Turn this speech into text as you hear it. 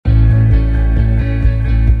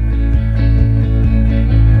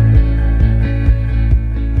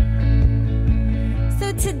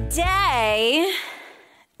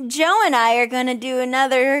Joe and I are going to do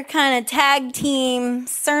another kind of tag team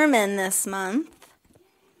sermon this month.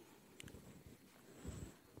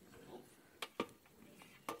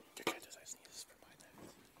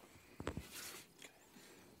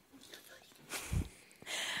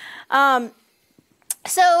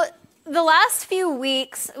 So the last few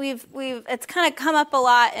weeks, it's kind of come up a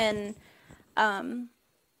lot in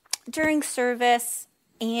during service,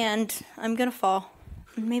 and I'm gonna fall.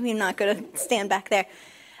 Maybe I'm not gonna stand back there.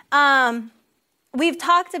 We've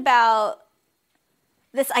talked about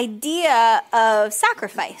this idea of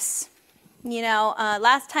sacrifice. You know,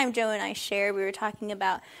 last time Joe and I shared, we were talking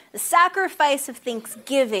about the sacrifice of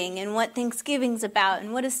Thanksgiving and what Thanksgiving's about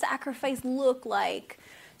and what does sacrifice look like,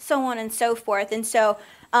 so on and so forth. And so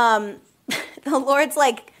the Lord's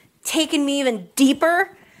like taken me even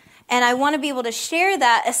deeper, and I want to be able to share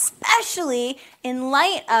that, especially in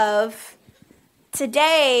light of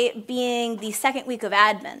today being the second week of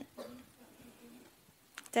Advent.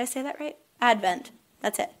 Did I say that right? Advent.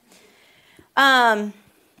 That's it.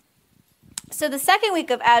 So the second week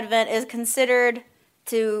of Advent is considered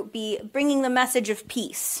to be bringing the message of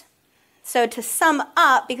peace. So to sum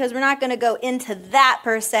up, because we're not going to go into that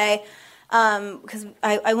per se, because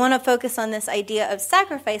I want to focus on this idea of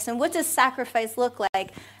sacrifice and what does sacrifice look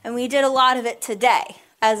like. And we did a lot of it today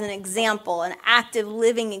as an example, an active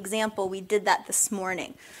living example. We did that this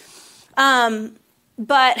morning.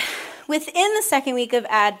 But within the second week of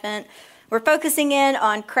Advent, we're focusing in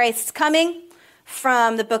on Christ's coming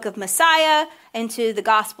from the book of Messiah into the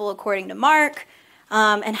gospel according to Mark,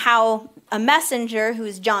 and how a messenger, who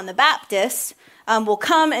is John the Baptist, will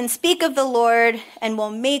come and speak of the Lord and will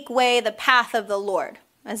make way the path of the Lord,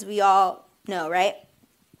 as we all know, right?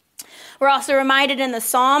 We're also reminded in the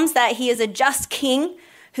Psalms that he is a just king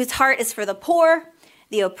whose heart is for the poor,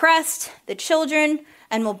 the oppressed, the children,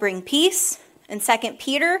 and will bring peace. In 2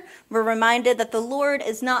 Peter, we're reminded that the Lord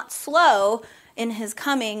is not slow in his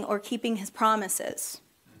coming or keeping his promises.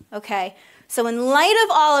 Okay, so in light of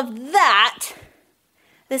all of that,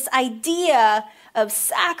 this idea of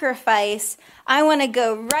sacrifice, I want to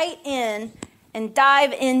go right in and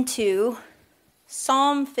dive into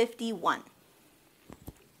Psalm 51.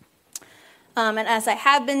 And as I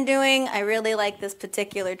have been doing, I really like this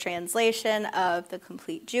particular translation of the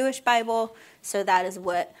Complete Jewish Bible, so that is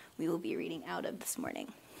what we will be reading out of this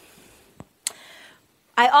morning.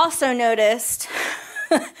 I also noticed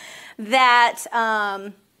that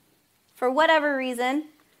for whatever reason,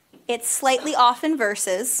 it's slightly off in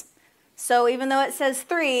verses. So even though it says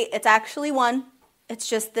 3, it's actually 1. It's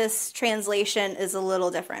just this translation is a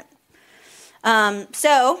little different.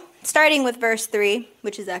 So starting with verse 3,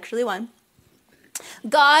 which is actually 1.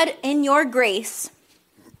 God, in your grace,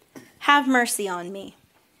 have mercy on me.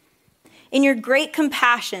 In your great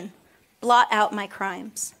compassion, blot out my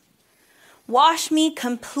crimes. Wash me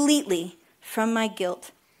completely from my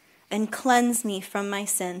guilt and cleanse me from my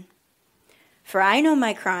sin. For I know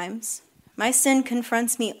my crimes. My sin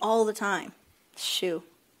confronts me all the time. Shoo.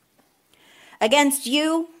 Against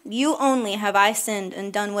you, you only have I sinned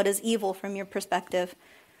and done what is evil from your perspective,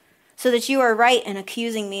 so that you are right in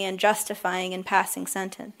accusing me and justifying in passing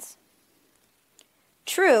sentence.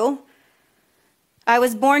 True, I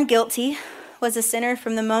was born guilty, was a sinner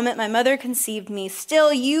from the moment my mother conceived me.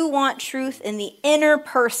 Still, you want truth in the inner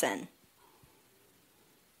person.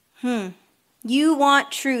 You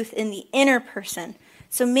want truth in the inner person.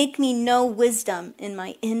 So make me know wisdom in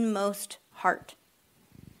my inmost heart.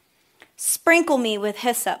 Sprinkle me with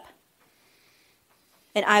hyssop,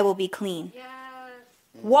 and I will be clean. Yes.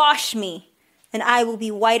 Wash me, and I will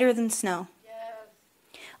be whiter than snow.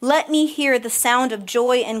 Yes. Let me hear the sound of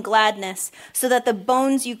joy and gladness, so that the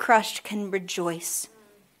bones you crushed can rejoice.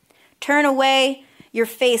 Turn away your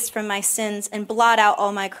face from my sins and blot out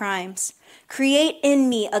all my crimes. Create in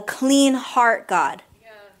me a clean heart, God.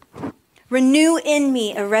 Yeah. Renew in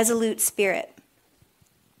me a resolute spirit.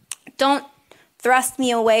 Don't thrust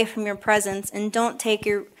me away from your presence, and don't take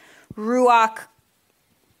your ruach.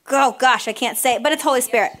 Oh gosh, I can't say it, but it's Holy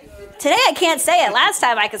Spirit. Today I can't say it. Last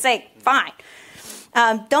time I could say it fine.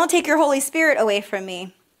 Don't take your Holy Spirit away from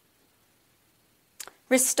me.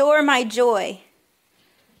 Restore my joy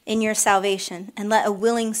in your salvation, and let a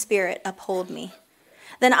willing spirit uphold me.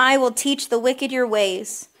 Then I will teach the wicked your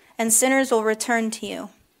ways, and sinners will return to you.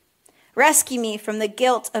 Rescue me from the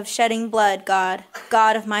guilt of shedding blood, God,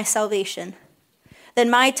 God of my salvation. Then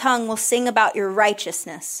my tongue will sing about your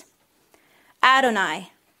righteousness.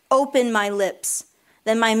 Adonai, open my lips,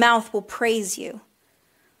 then my mouth will praise you.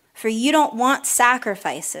 For you don't want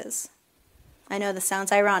sacrifices. I know this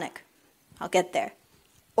sounds ironic. I'll get there.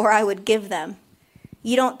 Or I would give them.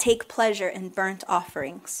 You don't take pleasure in burnt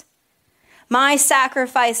offerings. My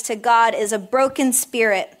sacrifice to God is a broken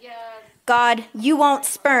spirit. Yes. God, you won't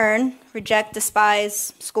spurn, reject,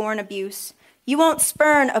 despise, scorn, abuse. You won't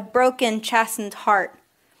spurn a broken, chastened heart.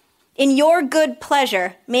 In your good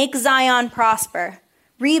pleasure, make Zion prosper.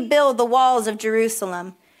 Rebuild the walls of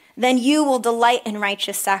Jerusalem. Then you will delight in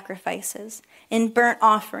righteous sacrifices, in burnt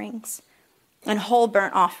offerings, and whole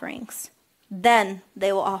burnt offerings. Then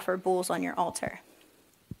they will offer bulls on your altar.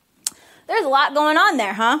 There's a lot going on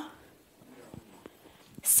there, huh?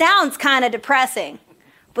 Sounds kind of depressing,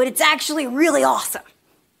 but it's actually really awesome.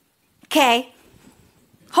 Okay?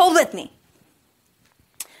 Hold with me.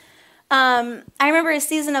 I remember a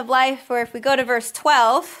season of life where if we go to verse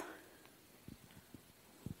 12,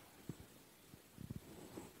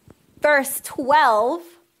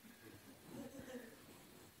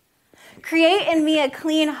 create in me a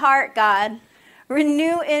clean heart, God.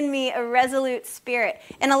 Renew in me a resolute spirit.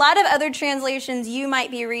 In a lot of other translations you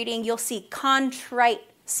might be reading, you'll see contrite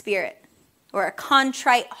spirit or a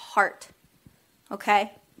contrite heart.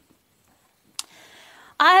 Okay?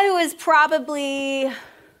 I was probably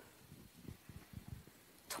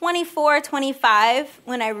 24, 25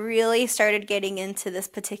 when I really started getting into this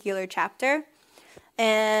particular chapter.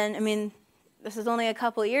 And I mean, this is only a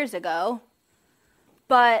couple years ago,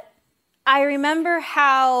 but I remember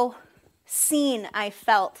how seen I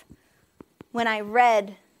felt when I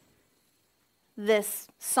read this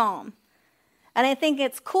psalm. And I think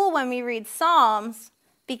it's cool when we read Psalms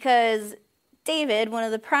because David, one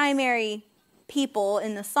of the primary people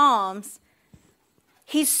in the Psalms,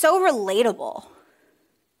 he's so relatable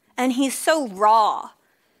and he's so raw,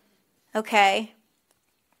 okay?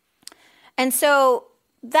 And so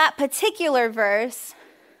that particular verse,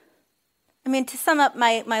 I mean, to sum up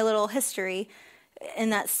my little history in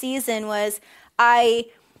that season was I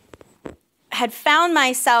had found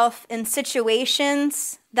myself in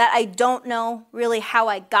situations that I don't know really how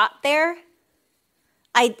I got there.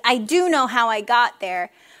 I do know how I got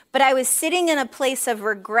there, but I was sitting in a place of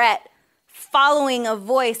regret following a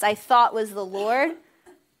voice I thought was the Lord,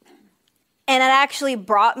 and it actually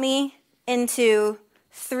brought me into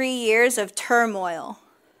 3 years of turmoil.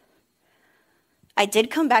 I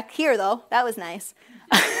did come back here, though. That was nice.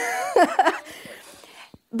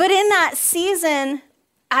 But in that season,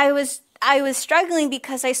 I was struggling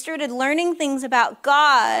because I started learning things about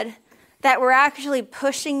God that were actually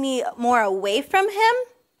pushing me more away from him.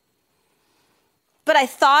 But I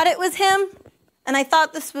thought it was him, and I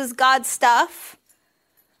thought this was God's stuff.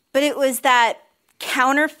 But it was that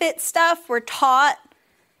counterfeit stuff we're taught,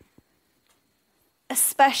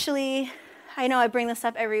 especially, I know I bring this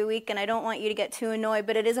up every week and I don't want you to get too annoyed,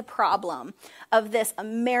 but it is a problem of this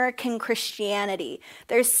American Christianity.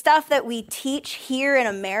 There's stuff that we teach here in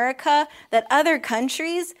America that other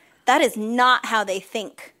countries, that is not how they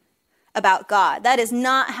think about God. That is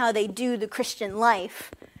not how they do the Christian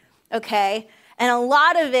life, okay? And a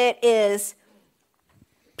lot of it is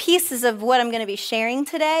pieces of what I'm going to be sharing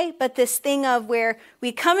today, but this thing of where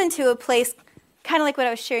we come into a place, kind of like what I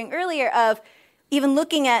was sharing earlier, of even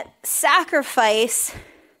looking at sacrifice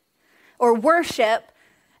or worship,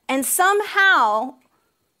 and somehow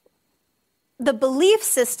the belief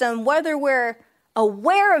system, whether we're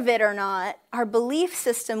aware of it or not, our belief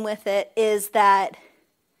system with it is that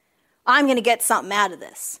I'm going to get something out of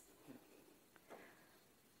this.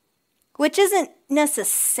 Which isn't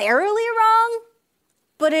necessarily wrong,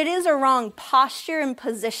 but it is a wrong posture and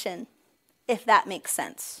position, if that makes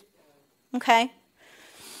sense. Okay?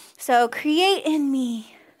 So create in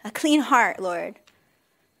me a clean heart, Lord.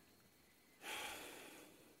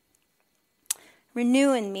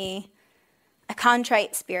 Renew in me a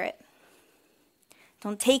contrite spirit.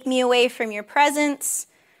 Don't take me away from your presence.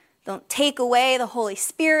 Don't take away the Holy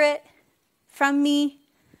Spirit from me.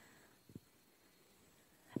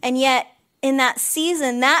 And yet, in that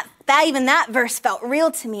season, that verse felt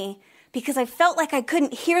real to me because I felt like I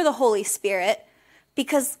couldn't hear the Holy Spirit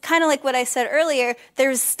because, kind of like what I said earlier,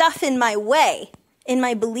 there's stuff in my way, in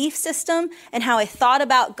my belief system and how I thought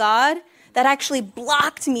about God that actually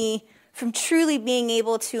blocked me from truly being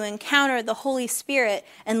able to encounter the Holy Spirit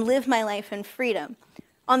and live my life in freedom.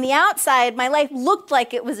 On the outside, my life looked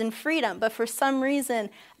like it was in freedom, but for some reason,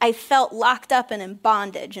 I felt locked up and in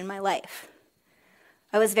bondage in my life.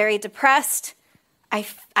 I was very depressed. I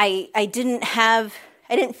didn't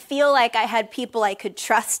feel like I had people I could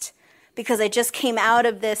trust because I just came out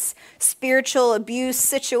of this spiritual abuse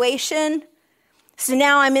situation. So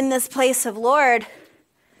now I'm in this place of, Lord,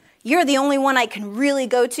 you're the only one I can really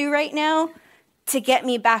go to right now to get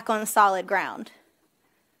me back on solid ground.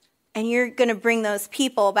 And you're going to bring those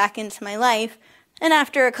people back into my life. And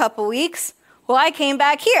after a couple weeks, well, I came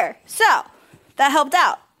back here. So that helped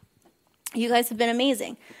out. You guys have been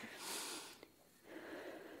amazing.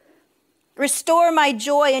 Restore my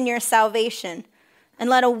joy in your salvation, and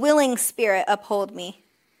let a willing spirit uphold me.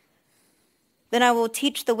 Then I will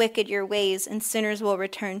teach the wicked your ways, and sinners will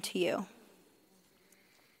return to you.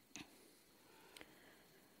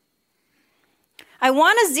 I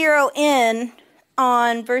want to zero in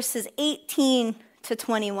on verses 18 to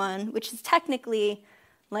 21, which is technically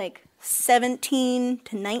like 17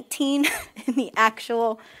 to 19 in the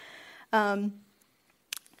actual. For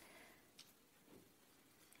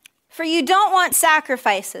you don't want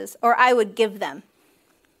sacrifices, or I would give them.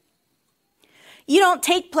 You don't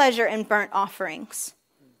take pleasure in burnt offerings.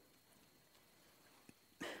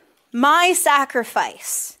 My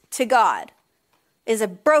sacrifice to God is a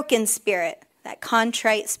broken spirit, that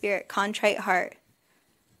contrite spirit, contrite heart.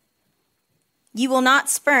 You will not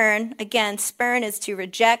spurn. Again, spurn is to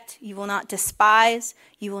reject. You will not despise.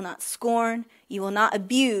 You will not scorn. You will not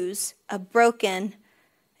abuse a broken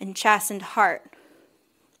and chastened heart.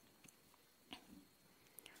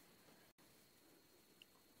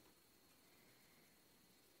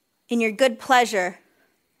 In your good pleasure,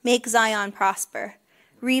 make Zion prosper.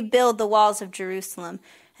 Rebuild the walls of Jerusalem.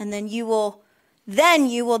 And then you will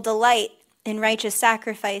delight in righteous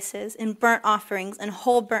sacrifices, in burnt offerings, and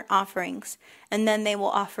whole burnt offerings. And then they will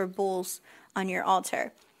offer bulls on your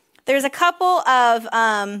altar. There's a couple of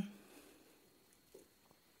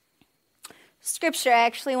scripture I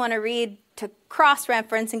actually want to read to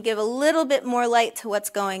cross-reference and give a little bit more light to what's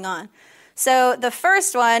going on. So the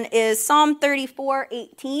first one is Psalm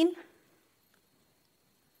 34:18.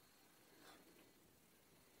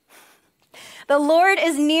 The Lord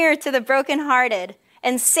is near to the brokenhearted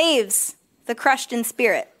and saves the crushed in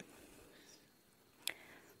spirit.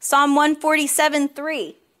 Psalm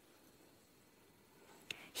 147:3.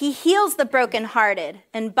 He heals the brokenhearted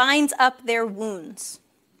and binds up their wounds.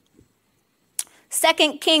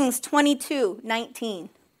 2 Kings 22:19.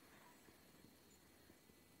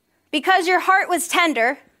 Because your heart was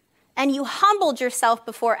tender and you humbled yourself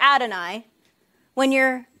before Adonai, when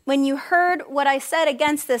you heard what I said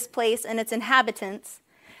against this place and its inhabitants,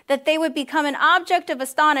 that they would become an object of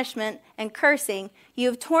astonishment and cursing, you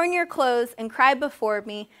have torn your clothes and cried before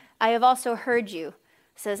me. I have also heard you,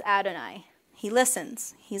 says Adonai. He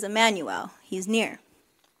listens. He's Emmanuel. He's near.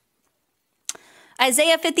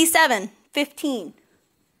 Isaiah 57:15.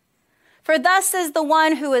 For thus says the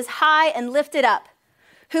one who is high and lifted up,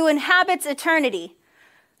 who inhabits eternity,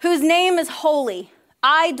 whose name is holy.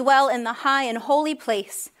 I dwell in the high and holy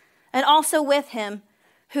place, and also with him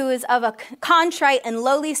who is of a contrite and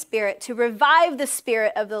lowly spirit, to revive the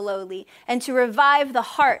spirit of the lowly, and to revive the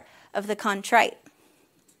heart of the contrite.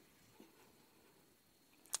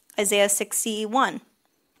 Isaiah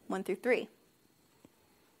 61:1-3.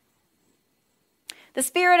 The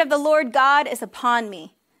Spirit of the Lord God is upon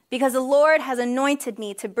me, because the Lord has anointed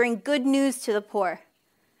me to bring good news to the poor.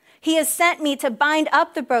 He has sent me to bind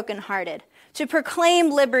up the brokenhearted, to proclaim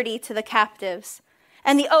liberty to the captives,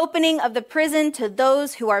 and the opening of the prison to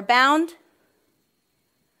those who are bound,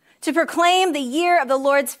 to proclaim the year of the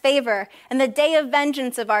Lord's favor and the day of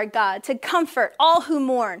vengeance of our God, to comfort all who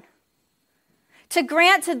mourn, to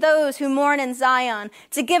grant to those who mourn in Zion,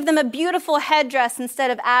 to give them a beautiful headdress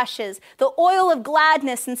instead of ashes, the oil of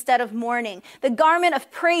gladness instead of mourning, the garment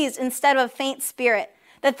of praise instead of a faint spirit,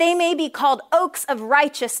 that they may be called oaks of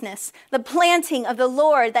righteousness, the planting of the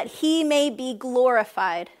Lord, that he may be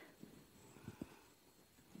glorified.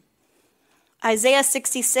 Isaiah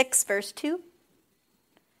 66:2.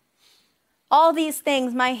 All these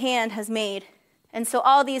things my hand has made, and so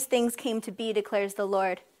all these things came to be, declares the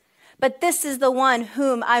Lord. But this is the one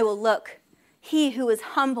whom I will look, he who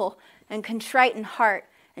is humble and contrite in heart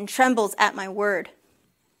and trembles at my word.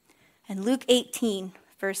 And Luke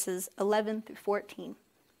 18:11-14.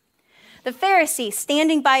 The Pharisee,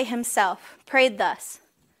 standing by himself, prayed thus: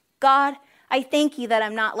 God, I thank you that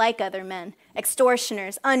I'm not like other men,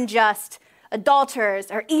 extortioners, unjust,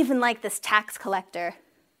 adulterers, or even like this tax collector.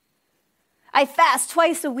 I fast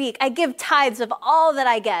twice a week. I give tithes of all that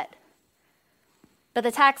I get. But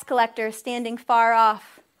the tax collector, standing far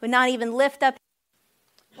off, would not even lift up.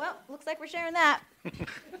 Well, looks like we're sharing that.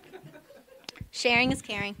 Sharing is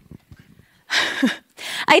caring.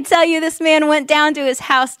 I tell you, this man went down to his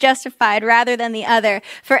house justified rather than the other.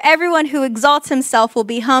 For everyone who exalts himself will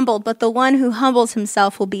be humbled, but the one who humbles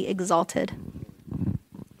himself will be exalted.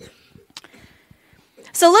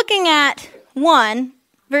 So looking at 1,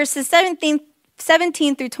 verses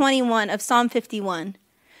 17-21 of Psalm 51,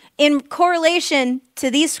 in correlation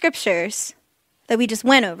to these scriptures that we just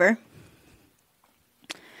went over,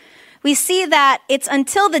 we see that it's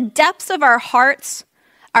until the depths of our hearts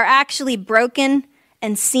are actually broken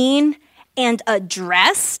and seen and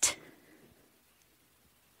addressed.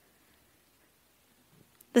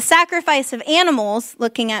 The sacrifice of animals,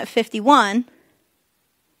 looking at 51,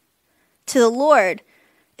 to the Lord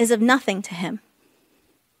is of nothing to him.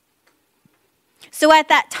 So at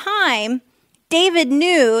that time, David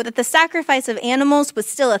knew that the sacrifice of animals was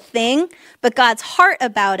still a thing, but God's heart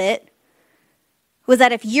about it was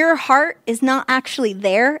that if your heart is not actually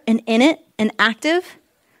there and in it and active,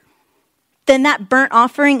 then that burnt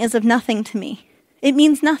offering is of nothing to me. It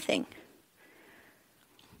means nothing.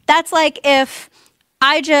 That's like if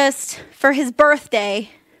I just, for his birthday,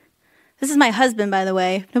 this is my husband, by the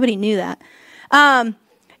way. Nobody knew that.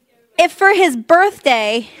 If for his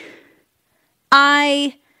birthday,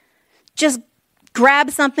 I just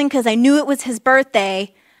grabbed something because I knew it was his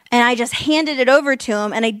birthday, and I just handed it over to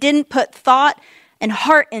him, and I didn't put thought and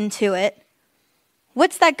heart into it,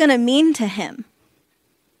 what's that going to mean to him?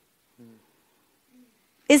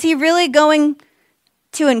 Is he really going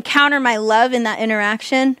to encounter my love in that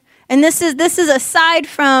interaction? And this is aside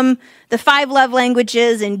from the 5 love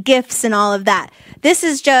languages and gifts and all of that. This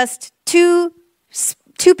is just two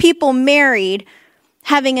people married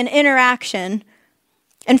having an interaction.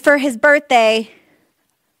 And for his birthday,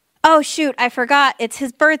 oh shoot, I forgot it's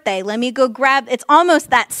his birthday. Let me go grab. It's almost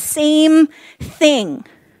that same thing.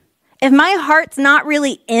 If my heart's not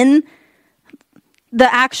really in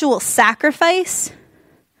the actual sacrifice,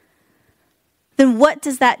 then what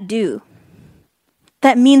does that do?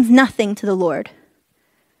 That means nothing to the Lord.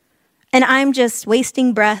 And I'm just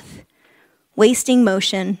wasting breath, wasting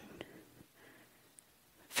motion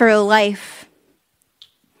for a life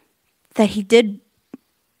that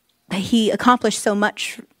he accomplished so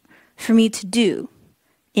much for me to do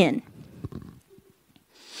in.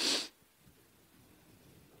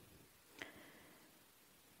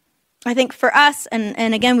 I think for us,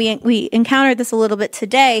 and again, we encountered this a little bit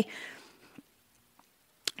today,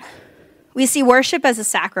 we see worship as a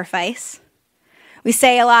sacrifice. We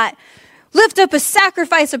say a lot, lift up a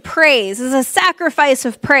sacrifice of praise. This is a sacrifice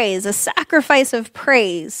of praise, a sacrifice of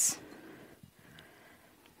praise.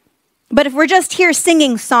 But if we're just here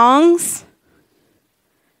singing songs,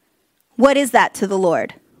 what is that to the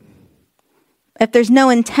Lord? If there's no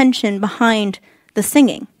intention behind the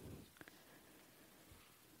singing.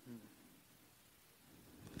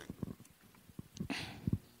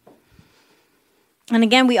 And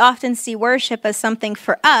again, we often see worship as something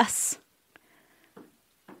for us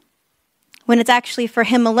when it's actually for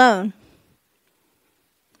him alone.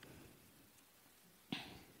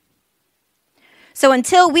 So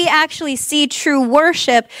until we actually see true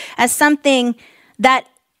worship as something that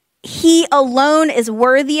he alone is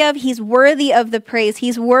worthy of, he's worthy of the praise,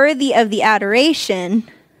 he's worthy of the adoration,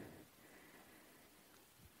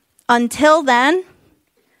 until then,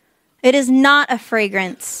 it is not a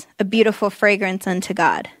fragrance, a beautiful fragrance unto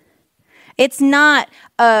God. It's not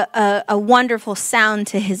a wonderful sound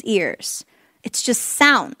to his ears. It's just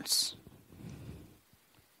sounds.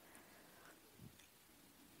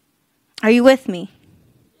 Are you with me?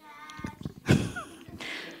 Yeah.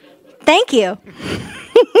 Thank you.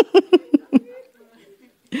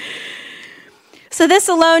 So this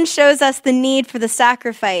alone shows us the need for the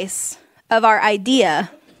sacrifice of our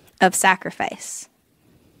idea of sacrifice.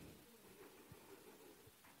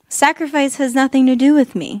 Sacrifice has nothing to do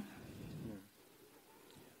with me.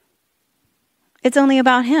 It's only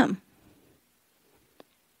about him.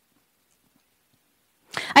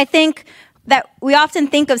 I think that we often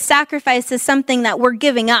think of sacrifice as something that we're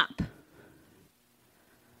giving up.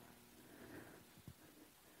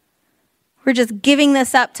 We're just giving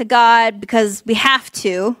this up to God because we have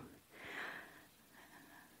to.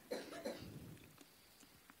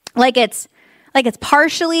 Like it's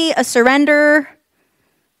partially a surrender,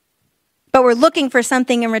 but we're looking for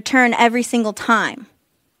something in return every single time.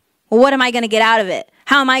 Well, what am I going to get out of it?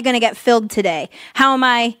 How am I going to get filled today? How am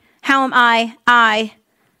I,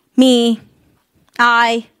 me,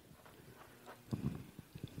 I.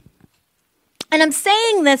 And I'm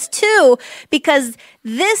saying this too because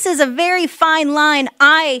this is a very fine line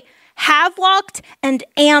I have walked and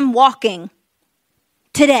am walking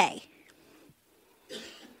today.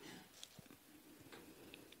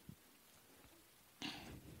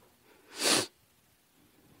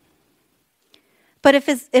 But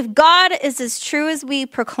if God is as true as we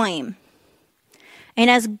proclaim,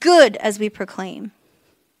 and as good as we proclaim,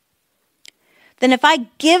 then if I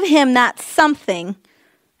give him that something,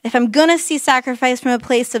 if I'm going to see sacrifice from a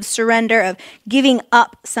place of surrender, of giving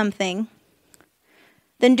up something,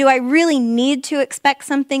 then do I really need to expect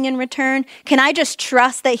something in return? Can I just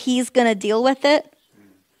trust that he's going to deal with it?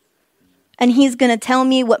 And he's going to tell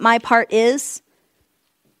me what my part is?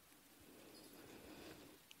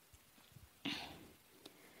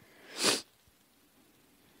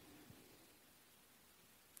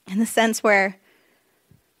 In the sense where,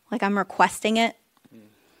 like, I'm requesting it.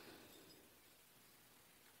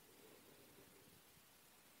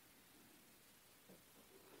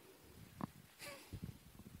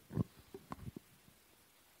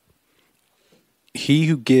 He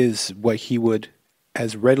who gives what he would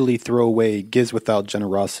as readily throw away gives without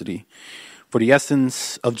generosity. For the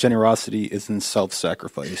essence of generosity is in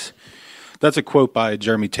self-sacrifice. That's a quote by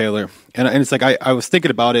Jeremy Taylor. And it's like, I was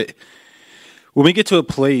thinking about it. When we get to a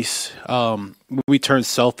place, we turn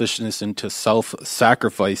selfishness into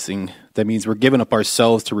self-sacrificing. That means we're giving up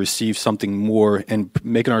ourselves to receive something more and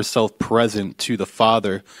making ourselves present to the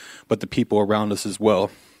Father, but the people around us as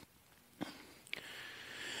well.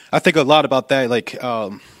 I think a lot about that, like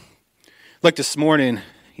this morning,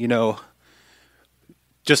 you know,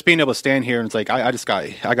 just being able to stand here and it's like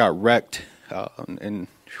I got wrecked, and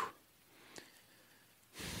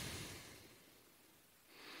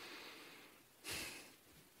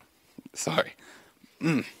sorry,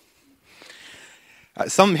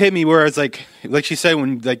 something hit me where it's like she said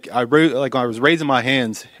when I was raising my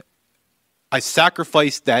hands. I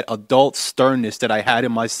sacrificed that adult sternness that I had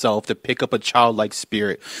in myself to pick up a childlike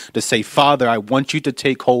spirit, to say, Father, I want you to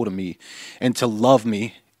take hold of me and to love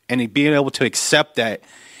me, and being able to accept that,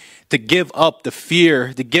 to give up the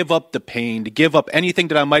fear, to give up the pain, to give up anything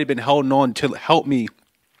that I might have been holding on to help me,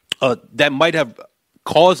 that might have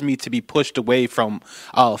caused me to be pushed away from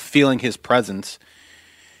feeling his presence.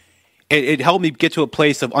 It helped me get to a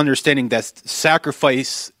place of understanding that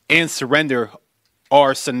sacrifice and surrender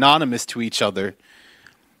are synonymous to each other.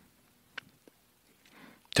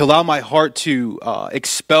 To allow my heart to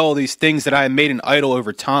expel these things that I have made an idol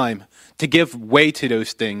over time, to give way to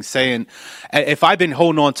those things, saying, if I've been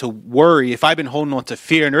holding on to worry, if I've been holding on to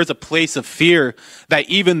fear, and there's a place of fear that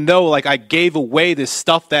even though like I gave away this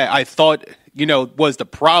stuff that I thought, you know, was the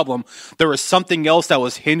problem, there was something else that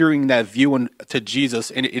was hindering that view to Jesus,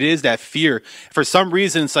 and it is that fear. For some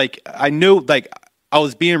reason, it's like I knew like I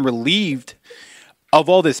was being relieved of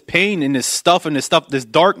all this pain and this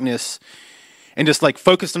darkness, and just like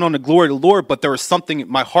focusing on the glory of the Lord, but there was something,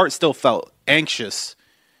 my heart still felt anxious.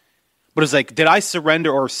 But it's like, did I surrender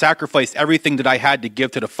or sacrifice everything that I had to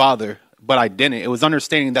give to the Father? But I didn't. It was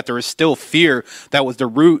understanding that there was still fear that was the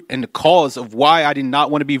root and the cause of why I did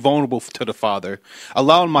not want to be vulnerable to the Father.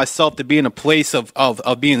 Allowing myself to be in a place of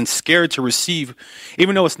being scared to receive,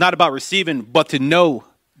 even though it's not about receiving, but to know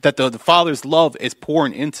that the Father's love is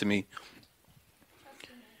pouring into me.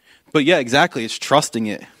 But yeah, exactly. It's trusting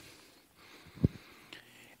it.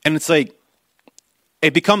 And it's like,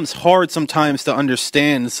 it becomes hard sometimes to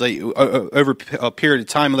understand. It's like over a period of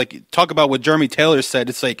time, like talk about what Jeremy Taylor said.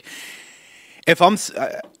 It's like, if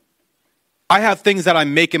I have things that I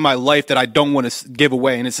make in my life that I don't want to give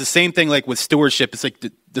away. And it's the same thing like with stewardship. It's like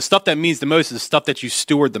the stuff that means the most is the stuff that you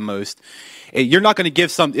steward the most. You're not going to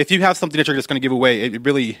give if you have something that you're just going to give away, it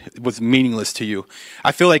really was meaningless to you.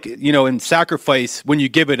 I feel like, you know, in sacrifice, when you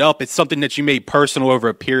give it up, it's something that you made personal over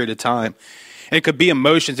a period of time. And it could be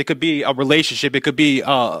emotions. It could be a relationship. It could be,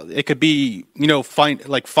 you know,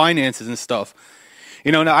 finances and stuff.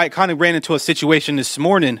 You know, and I kind of ran into a situation this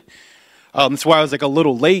morning. That's why I was like a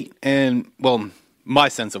little late, and well, my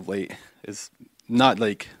sense of late is not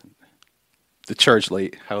like the church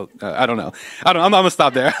late. I don't know. I'm gonna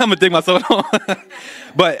stop there. I'm gonna dig myself home.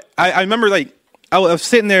 But I remember like I was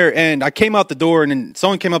sitting there, and I came out the door, and then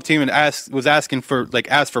someone came up to me and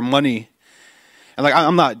asked for money, and like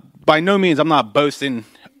I'm not by no means I'm not boasting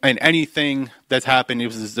in anything that's happened. It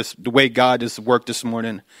was just the way God just worked this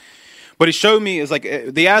morning. But he showed me, is like,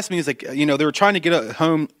 they asked me, is like, you know, they were trying to get a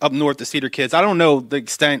home up north to Cedar Kids. I don't know the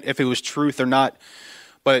extent if it was truth or not,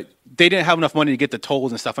 but they didn't have enough money to get the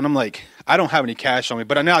tolls and stuff. And I'm like, I don't have any cash on me.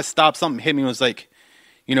 But now I stopped, something hit me and was like,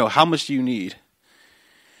 you know, how much do you need?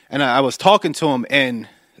 And I was talking to them, and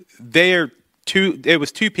it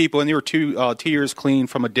was two people, and they were 2 years clean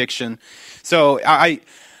from addiction. So I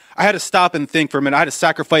had to stop and think for a minute. I had to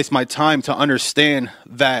sacrifice my time to understand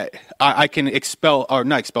that I can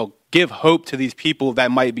give hope to these people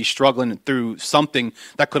that might be struggling through something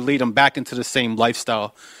that could lead them back into the same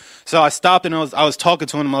lifestyle. So I stopped, and I was talking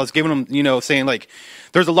to them. I was giving them, you know, saying like,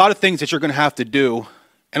 there's a lot of things that you're going to have to do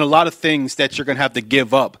and a lot of things that you're going to have to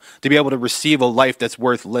give up to be able to receive a life that's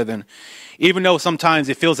worth living. Even though sometimes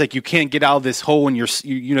it feels like you can't get out of this hole and you're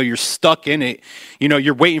stuck in it.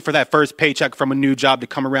 You're waiting for that first paycheck from a new job to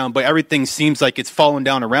come around, but everything seems like it's falling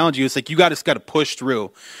down around you. It's like you just got to push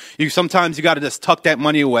through. Sometimes you got to just tuck that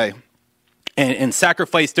money away and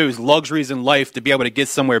sacrifice those luxuries in life to be able to get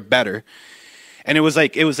somewhere better. And it was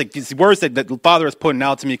like these words that the Father was putting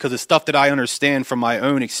out to me because it's stuff that I understand from my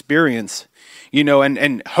own experience,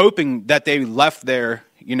 and hoping that they left there,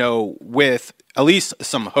 with at least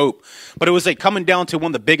some hope. But it was like coming down to one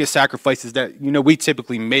of the biggest sacrifices that, we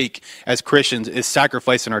typically make as Christians is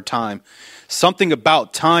sacrificing our time. Something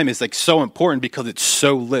about time is like so important because it's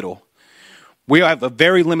so little. We have a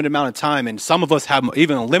very limited amount of time, and some of us have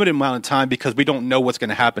even a limited amount of time because we don't know what's going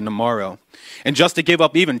to happen tomorrow. And just to give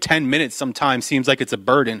up even 10 minutes sometimes seems like it's a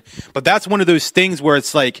burden. But that's one of those things where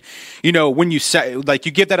it's like, when you say, like,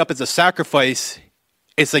 you give that up as a sacrifice,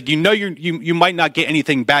 it's like, you might not get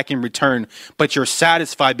anything back in return, but you're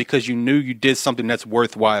satisfied because you knew you did something that's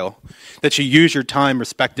worthwhile, that you use your time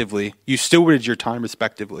respectively, you stewarded your time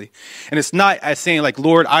respectively. And it's not as saying like,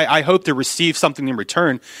 Lord, I hope to receive something in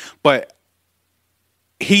return, but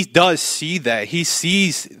he does see that. He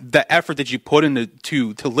sees the effort that you put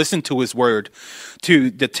into to listen to his word,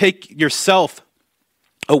 to take yourself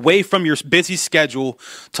away from your busy schedule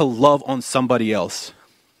to love on somebody else.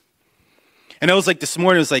 And it was like this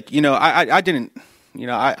morning, it was like, I didn't,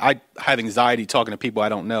 I have anxiety talking to people I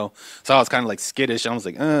don't know. So I was kind of like skittish. I was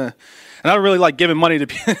like, And I don't really like giving money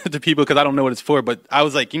to people because I don't know what it's for. But I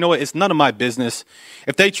was like, it's none of my business.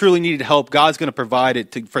 If they truly needed help, God's going to provide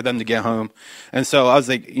it for them to get home. And so I was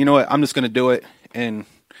like, I'm just going to do it. And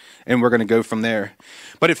we're going to go from there.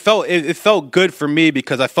 But it felt good for me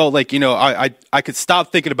because I felt like, I could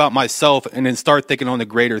stop thinking about myself and then start thinking on the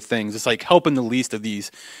greater things. It's like helping the least of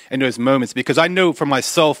these in those moments, because I know for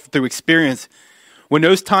myself through experience, when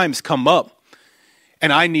those times come up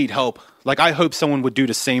and I need help, like I hope someone would do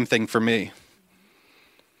the same thing for me.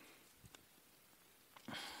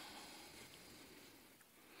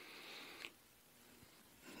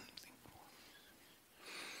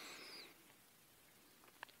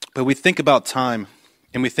 But we think about time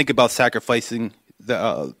and we think about sacrificing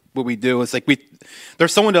what we do. It's like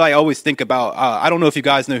there's someone that I always think about. I don't know if you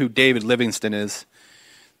guys know who David Livingston is.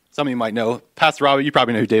 Some of you might know. Pastor Robert, you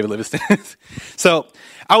probably know who David Livingston is. So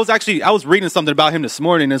I was reading something about him this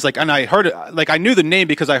morning. And it's like, and I heard it, like I knew the name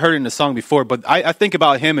because I heard it in the song before. But I think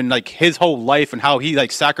about him and like his whole life and how he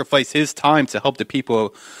like sacrificed his time to help the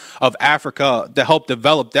people of Africa, to help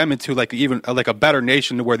develop them into like even like a better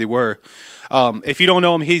nation to where they were. If you don't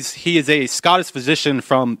know him, he is a Scottish physician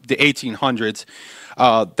from the 1800s.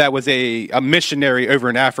 That was a missionary over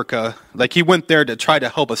in Africa. Like he went there to try to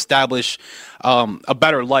help establish a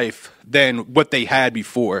better life than what they had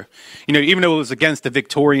before. Even though it was against the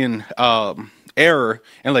Victorian era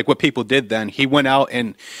and like what people did then, he went out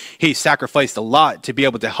and he sacrificed a lot to be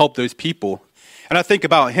able to help those people. And I think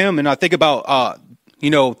about him, and I think about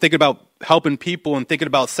thinking about helping people and thinking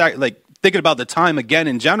about thinking about the time again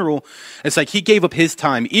in general. It's like he gave up his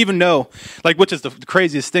time, even though, like, which is the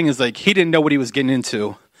craziest thing is like he didn't know what he was getting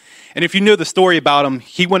into. And if you know the story about him,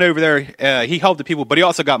 he went over there, he helped the people, but he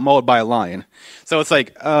also got mauled by a lion. So it's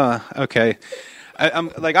like, okay.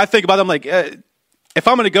 I think about him like, if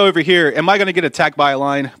I'm going to go over here, am I going to get attacked by a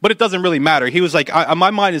lion? But it doesn't really matter. He was like, my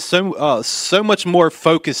mind is so much more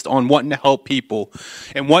focused on wanting to help people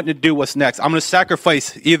and wanting to do what's next. I'm going to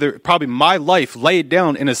sacrifice probably my life, lay it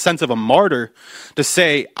down in a sense of a martyr to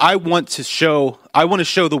say, I want to show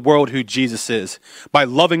the world who Jesus is by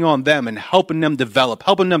loving on them and helping them develop,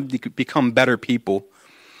 helping them become better people.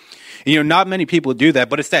 Not many people do that,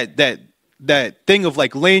 but it's that thing of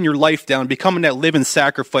like laying your life down, becoming that living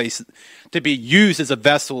sacrifice to be used as a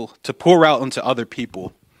vessel to pour out onto other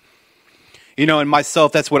people. And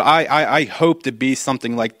myself, that's what I hope to be,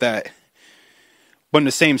 something like that. But in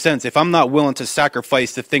the same sense, if I'm not willing to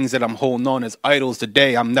sacrifice the things that I'm holding on as idols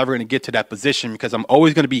today, I'm never going to get to that position because I'm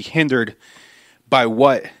always going to be hindered by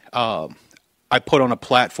what I put on a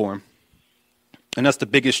platform. And that's the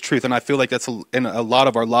biggest truth. And I feel like that's in a lot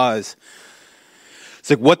of our lives. It's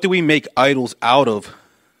like, what do we make idols out of?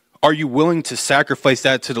 Are you willing to sacrifice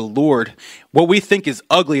that to the Lord? What we think is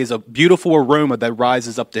ugly is a beautiful aroma that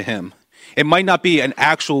rises up to him. It might not be an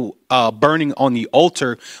actual burning on the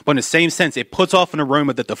altar, but in the same sense, it puts off an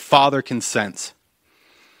aroma that the Father can sense.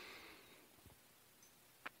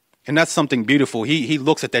 And that's something beautiful. He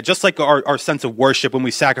looks at that. Just like our sense of worship when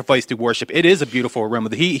we sacrifice through worship, it is a beautiful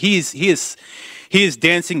aroma. He is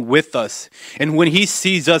dancing with us. And when he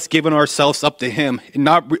sees us giving ourselves up to him and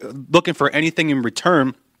not looking for anything in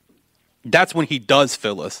return, that's when he does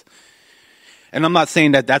fill us. And I'm not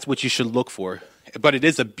saying that that's what you should look for, but it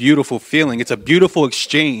is a beautiful feeling. It's a beautiful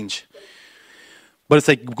exchange. But it's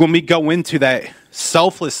like when we go into that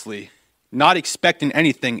selflessly, not expecting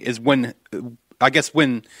anything, is when, I guess,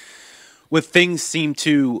 when things seem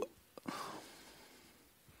to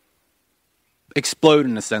explode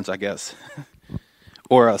in a sense, I guess.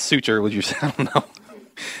 Or a suture, would you say? I don't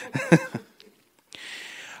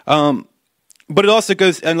know. But it also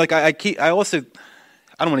goes, and like I don't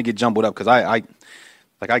want to get jumbled up because I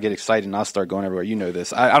get excited and I'll start going everywhere. You know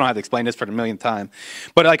this. I don't have to explain this for the millionth time.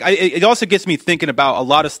 But like it also gets me thinking about a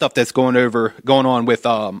lot of stuff that's going on with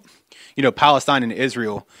Palestine and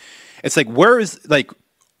Israel. It's like,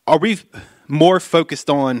 are we more focused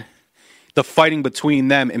on the fighting between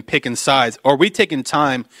them and picking sides? Or are we taking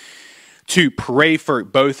time to pray for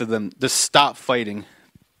both of them to stop fighting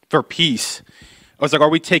for peace? I was like, are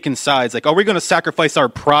we taking sides? Like, are we going to sacrifice our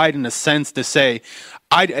pride in a sense to say,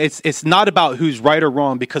 it's not about who's right or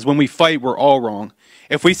wrong, because when we fight, we're all wrong.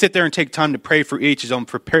 If we sit there and take time to pray for each of them,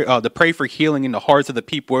 to pray for healing in the hearts of the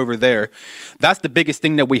people over there, that's the biggest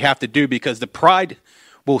thing that we have to do, because the pride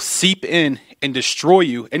will seep in and destroy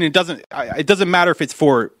you. And it doesn't matter if it's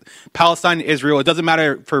for Palestine and Israel. It doesn't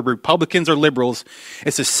matter for Republicans or liberals.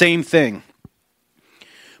 It's the same thing.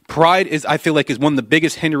 Pride I feel like is one of the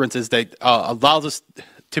biggest hindrances that allows us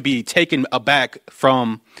to be taken aback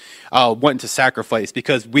from wanting to sacrifice,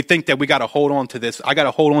 because we think that we got to hold on to this. I got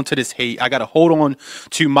to hold on to this hate. I got to hold on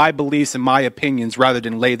to my beliefs and my opinions rather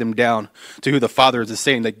than lay them down to who the Father is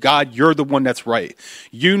saying that, God, you're the one that's right.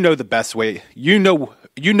 You know the best way. You know.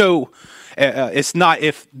 It's not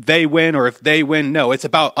if they win or if they win. No, it's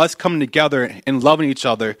about us coming together and loving each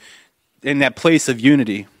other in that place of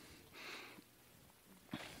unity.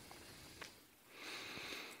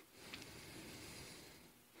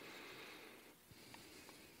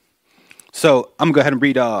 So I'm going to go ahead and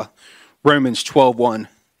read Romans 12:1,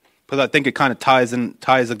 because I think it kind of ties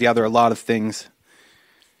together a lot of things.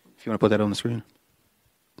 If you want to put that on the screen.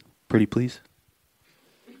 Pretty please.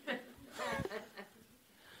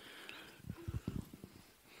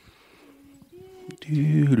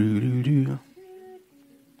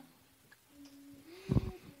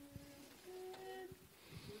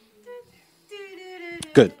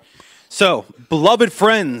 Good. So, beloved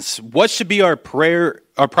friends, what should be our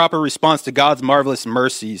proper response to God's marvelous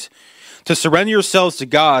mercies? To surrender yourselves to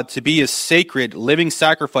God, to be as sacred, living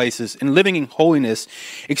sacrifices, and living in holiness,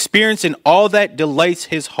 experiencing all that delights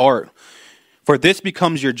his heart. For this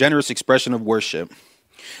becomes your generous expression of worship.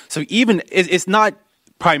 So even, it's not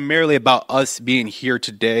primarily about us being here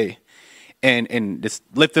today and just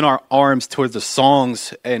lifting our arms towards the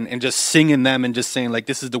songs and just singing them and just saying, like,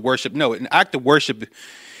 this is the worship. No, an act of worship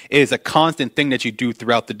is a constant thing that you do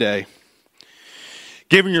throughout the day.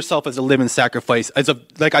 Giving yourself as a living sacrifice,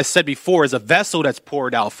 like I said before, as a vessel that's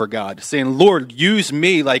poured out for God. Saying, Lord, use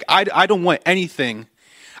me. Like, I don't want anything.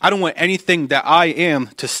 I don't want anything that I am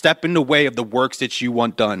to step in the way of the works that you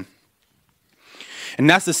want done. And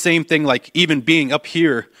that's the same thing, like even being up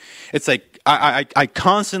here. It's like I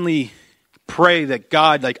constantly pray that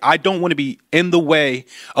God, like, I don't want to be in the way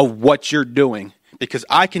of what you're doing, because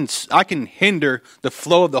I can hinder the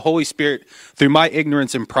flow of the Holy Spirit through my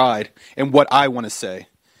ignorance and pride and what I want to say.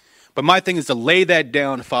 But my thing is to lay that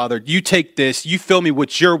down, Father. You take this, you fill me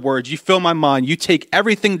with your words, you fill my mind, you take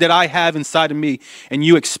everything that I have inside of me and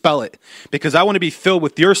you expel it. Because I want to be filled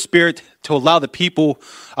with your Spirit to allow the people,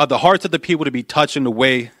 the hearts of the people to be touched in the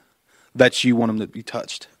way that you want them to be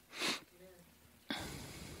touched.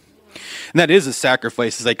 And that is a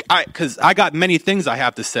sacrifice. It's like, because I got many things I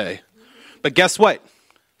have to say. But guess what?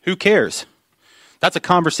 Who cares? That's a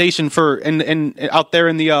conversation for out there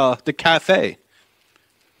in the cafe.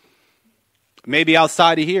 Maybe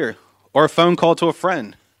outside of here, or a phone call to a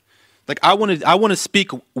friend. Like, I want to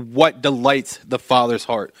speak what delights the Father's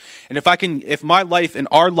heart. And if my life and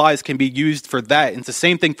our lives can be used for that, and it's the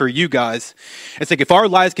same thing for you guys. It's like, if our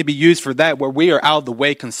lives can be used for that, where we are out of the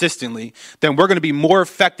way consistently, then we're going to be more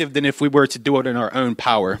effective than if we were to do it in our own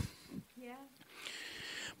power.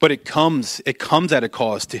 But it comes at a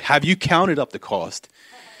cost. Have you counted up the cost?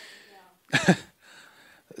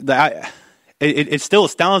 It still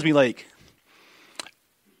astounds me, like,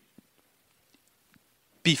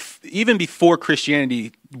 even before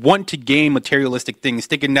Christianity, want to gain materialistic things,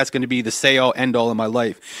 thinking that's going to be the say-all, end-all in my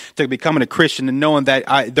life, to becoming a Christian and knowing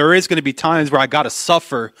that there is going to be times where I got to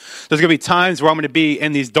suffer. There's going to be times where I'm going to be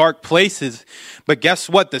in these dark places. But guess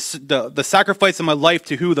what? The sacrifice of my life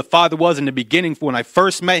to who the Father was in the beginning when I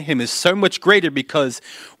first met him is so much greater, because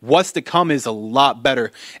what's to come is a lot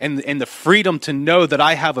better. And the freedom to know that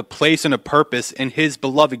I have a place and a purpose in his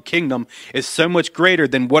beloved kingdom is so much greater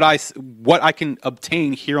than what I can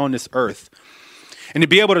obtain here on this earth. And to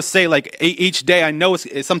be able to say, like, each day, I know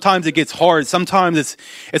sometimes it gets hard. Sometimes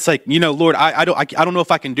it's like, Lord, I don't know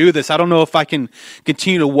if I can do this. I don't know if I can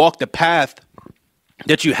continue to walk the path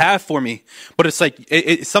that you have for me. But it's like,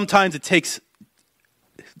 sometimes it takes,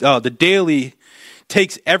 the daily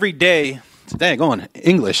takes every day. Dang on,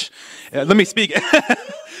 English. Let me speak.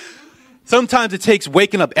 Sometimes it takes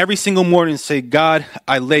waking up every single morning and say, God,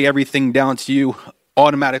 I lay everything down to you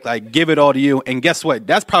automatically. I give it all to you. And guess what?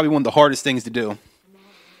 That's probably one of the hardest things to do.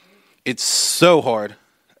 It's so hard.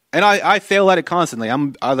 And I fail at it constantly.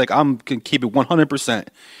 I'm can keep it 100%.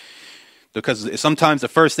 Because sometimes the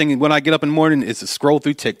first thing when I get up in the morning is to scroll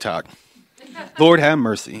through TikTok. Lord have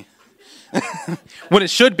mercy. When it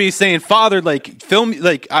should be saying, Father, like, film,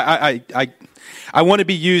 like, I want to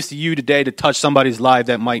be used to you today to touch somebody's life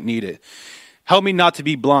that might need it. Help me not to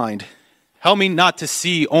be blind. Help me not to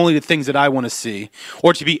see only the things that I want to see,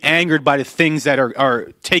 or to be angered by the things that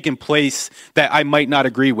are taking place that I might not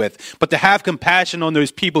agree with, but to have compassion on those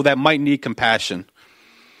people that might need compassion.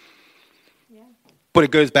 Yeah. But it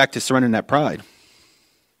goes back to surrendering that pride.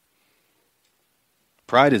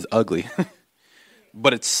 Pride is ugly,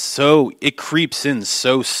 but it creeps in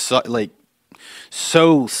so slick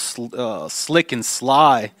and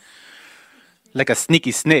sly, like a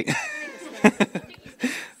sneaky snake.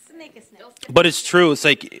 But it's true. It's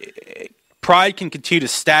like pride can continue to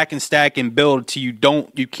stack and build till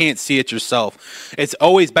you can't see it yourself. It's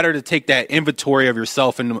always better to take that inventory of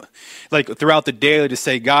yourself and, like, throughout the day, to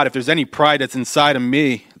say, God, if there's any pride that's inside of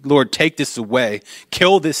me, Lord, take this away.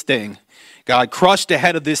 Kill this thing. God, crush the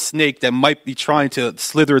head of this snake that might be trying to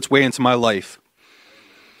slither its way into my life.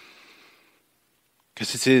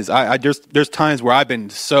 Because it is. There's times where I've been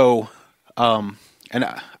so, and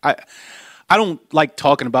I don't like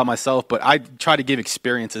talking about myself, but I try to give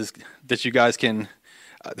experiences that you guys can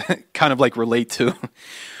kind of like relate to.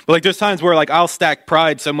 But like, there's times where, like, I'll stack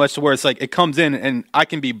pride so much to where it's like it comes in and I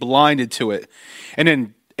can be blinded to it. And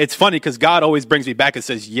then it's funny because God always brings me back and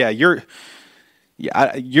says, "Yeah, you're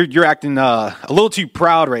acting a little too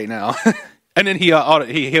proud right now." And then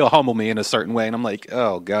he'll humble me in a certain way, and I'm like,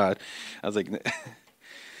 "Oh God," I was like.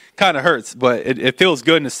 Kind of hurts, but it feels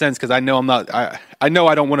good in a sense, because I know I know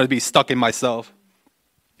I don't want to be stuck in myself.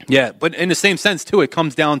 Yeah, but in the same sense too, it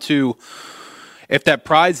comes down to, if that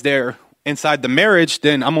pride's there inside the marriage,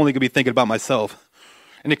 then I'm only gonna be thinking about myself.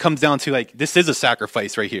 And it comes down to, like, this is a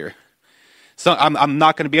sacrifice right here. So I'm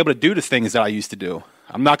not gonna be able to do the things that I used to do.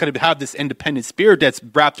 I'm not gonna have this independent spirit that's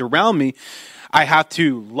wrapped around me. I have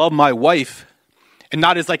to love my wife, and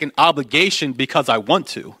not as like an obligation because I want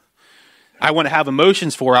to. I want to have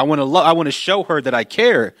emotions for her. I want to love. I want to show her that I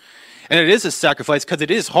care. And it is a sacrifice, because it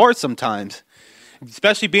is hard sometimes,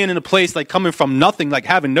 especially being in a place like coming from nothing, like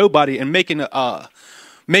having nobody, and making a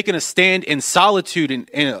stand in solitude, and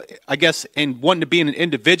I guess, and wanting to be an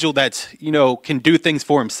individual that's, can do things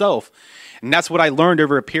for himself. And that's what I learned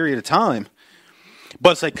over a period of time.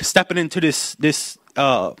 But it's like stepping into this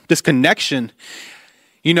connection.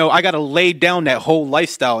 I got to lay down that whole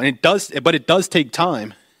lifestyle, and it does take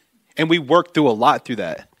time. And we work through a lot through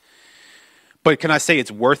that. But can I say it's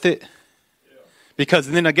worth it? Yeah. Because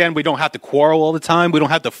then again, we don't have to quarrel all the time. We don't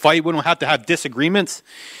have to fight. We don't have to have disagreements.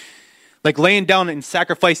 Like, laying down and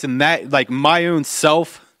sacrificing that, like, my own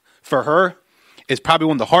self for her, is probably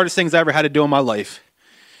one of the hardest things I ever had to do in my life.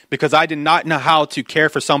 Because I did not know how to care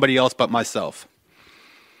for somebody else but myself.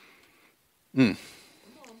 But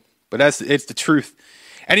it's the truth.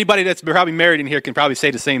 Anybody that's probably married in here can probably say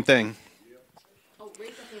the same thing.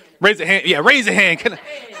 Raise a hand. Yeah, raise a hand.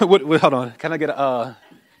 Hold on. Can I get a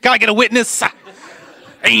witness?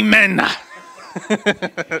 Amen. Amen. No snap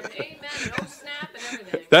and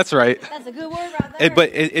everything. That's right. That's a good word right there.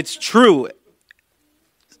 But it's true.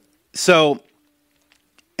 So,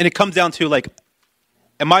 and it comes down to, like,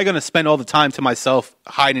 am I going to spend all the time to myself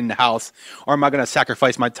hiding in the house, or am I going to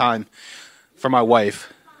sacrifice my time for my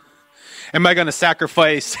wife? Am I going to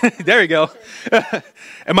sacrifice? There you go.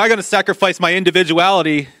 Am I going to sacrifice my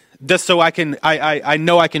individuality just so I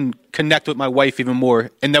know I can connect with my wife even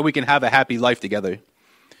more, and that we can have a happy life together?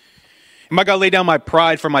 Am I going to lay down my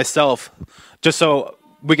pride for myself just so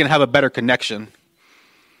we can have a better connection?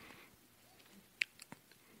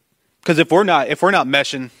 Because if we're not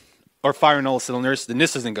meshing or firing all cylinders, then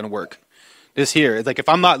this isn't going to work. This here, it's like if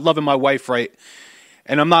I'm not loving my wife right,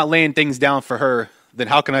 and I'm not laying things down for her, then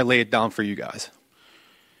how can I lay it down for you guys?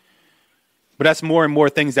 But that's more and more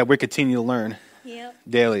things that we continue to learn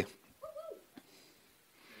daily.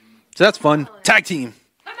 So that's fun. Tag team.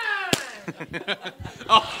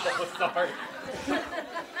 Oh, sorry.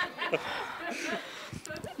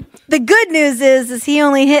 The good news is he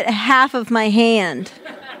only hit half of my hand.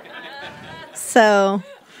 So,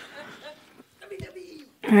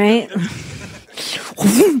 right?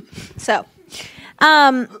 So,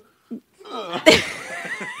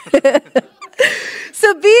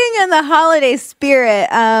 so being in the holiday spirit,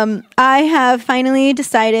 I have finally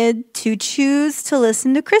decided to choose to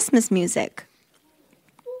listen to Christmas music.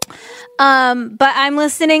 But I'm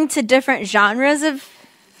listening to different genres of,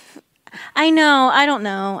 I don't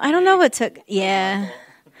know what took, yeah.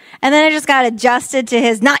 And then I just got adjusted to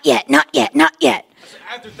his not yet.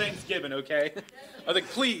 After Thanksgiving, okay? I was like,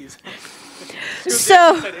 please.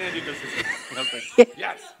 So,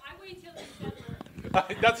 yes.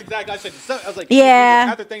 That's exactly. I was like, yeah.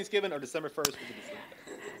 After Thanksgiving or December 1st.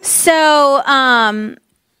 So,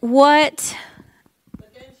 what?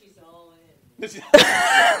 But then she's all in.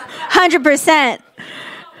 100%.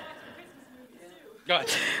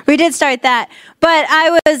 We did start that, but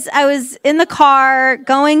I was in the car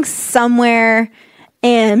going somewhere,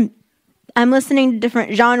 and I'm listening to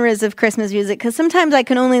different genres of Christmas music because sometimes I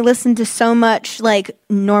can only listen to so much like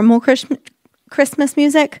normal Christmas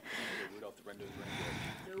music.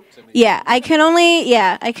 Yeah, I can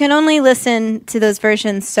only listen to those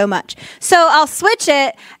versions so much. So I'll switch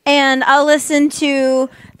it and I'll listen to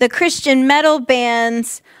the Christian metal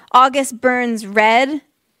band's August Burns Red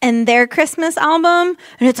and their Christmas album,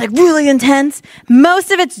 and it's like really intense. Most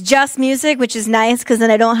of it's just music, which is nice because then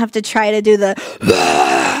I don't have to try to do the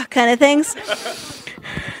kind of things.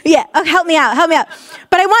 Yeah, okay, help me out.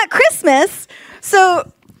 But I want Christmas,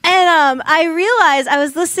 so and I realized I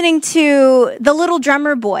was listening to The Little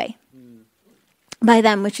Drummer Boy by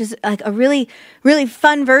them, which is like a really, really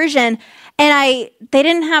fun version. And they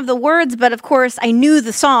didn't have the words, but of course I knew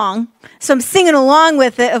the song. So I'm singing along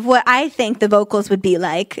with it of what I think the vocals would be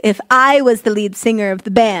like if I was the lead singer of the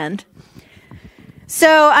band.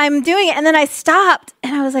 So I'm doing it, and then I stopped,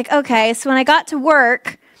 and I was like, okay. So when I got to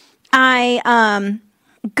work, I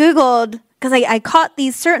Googled, because I caught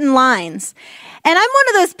these certain lines. And I'm one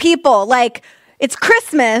of those people, like, it's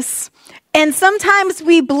Christmas, and sometimes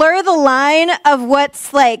we blur the line of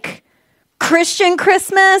what's like Christian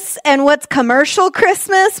Christmas and what's commercial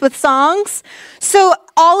Christmas with songs. So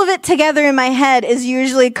all of it together in my head is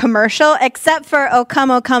usually commercial, except for O Come,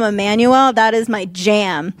 Emmanuel. That is my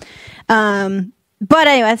jam. But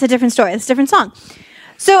anyway, that's a different story. It's a different song.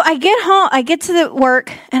 So I get home, I get to the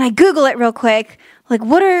work, and I Google it real quick. Like,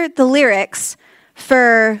 what are the lyrics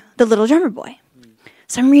for The Little Drummer Boy?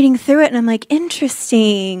 So I'm reading through it, and I'm like,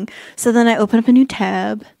 interesting. So then I open up a new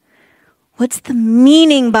tab. What's the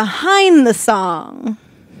meaning behind the song?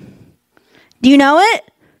 Do you know it?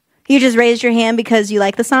 You just raised your hand because you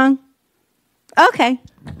like the song? Okay.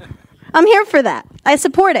 I'm here for that. I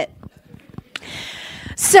support it.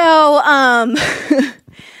 So,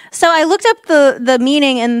 so I looked up the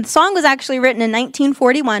meaning, and the song was actually written in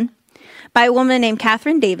 1941 by a woman named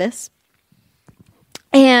Catherine Davis.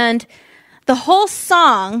 And the whole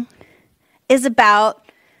song is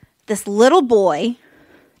about this little boy.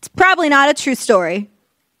 It's probably not a true story,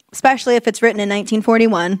 especially if it's written in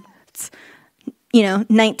 1941. It's,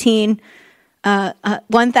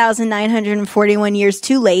 1,941 years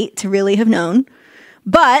too late to really have known.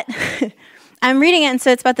 But I'm reading it, and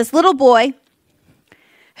so it's about this little boy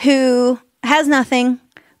who has nothing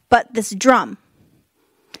but this drum.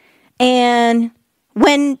 And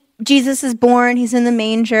when Jesus is born, he's in the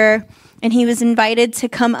manger, and he was invited to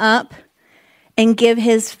come up and give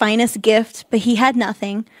his finest gift, but he had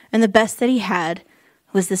nothing, and the best that he had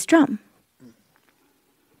was this drum.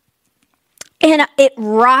 And it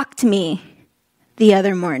rocked me the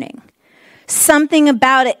other morning. Something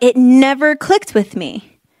about it never clicked with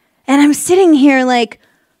me. And I'm sitting here like,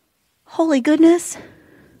 holy goodness,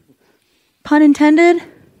 pun intended,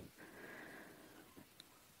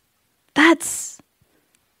 that's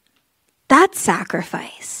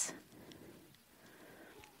sacrifice.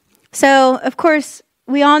 So, of course,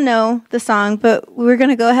 we all know the song, but we're going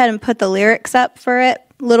to go ahead and put the lyrics up for it.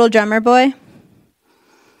 Little Drummer Boy.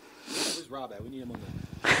 Where's Rob at? We need him on the...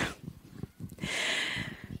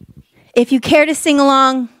 If you care to sing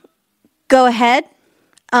along, go ahead.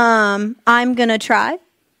 I'm going to try.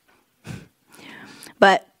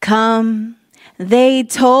 But come They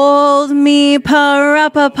told me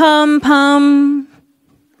pa-ra-pa-pum-pum,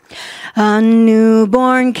 a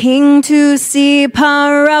newborn king to see,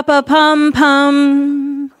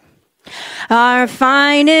 pa-ra-pa-pum-pum. Our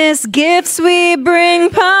finest gifts we bring,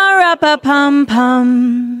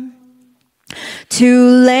 pa-ra-pa-pum-pum, to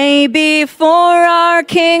lay before our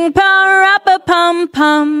king,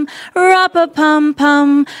 pa-ra-pa-pum-pum,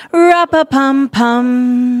 ra-pa-pum-pum,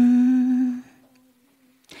 ra-pa-pum-pum.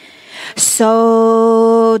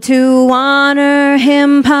 So to honor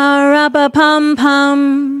him,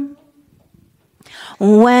 pa-ra-pa-pum-pum,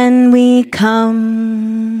 when we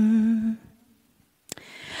come,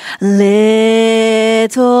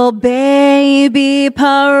 little baby,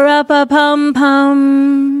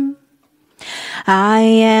 pa-ra-pa-pum-pum, I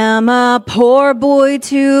am a poor boy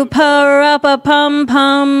too,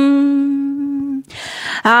 pa-ra-pa-pum-pum.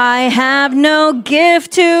 I have no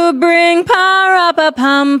gift to bring,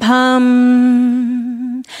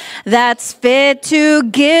 pa-ra-pa-pum-pum, that's fit to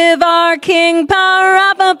give our king,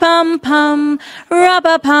 pa-ra-pa-pum-pum,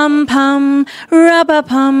 ra-pa-pum-pum,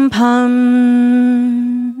 ra-pa-pum-pum.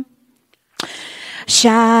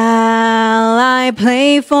 Shall I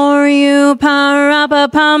play for you,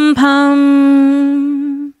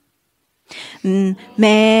 pa-ra-pa-pum-pum?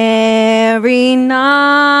 Mary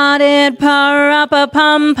nodded,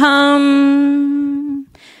 pa-ra-pa-pum-pum.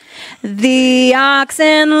 The ox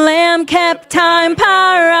and lamb kept time,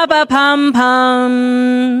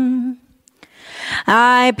 pa-ra-pa-pum-pum.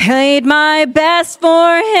 I played my best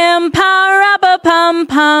for him,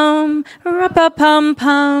 pa-ra-pa-pum-pum,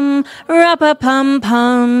 ra-pa-pum-pum,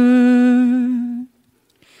 ra-pa-pum-pum.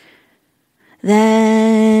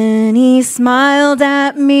 Then he smiled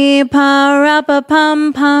at me,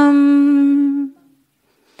 pa-ra-pa-pum-pum,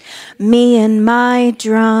 me and my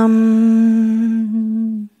drum.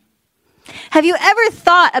 Have you ever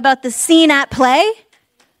thought about the scene at play?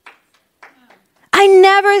 I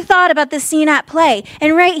never thought about the scene at play.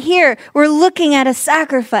 And right here, we're looking at a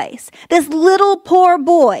sacrifice. This little poor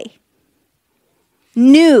boy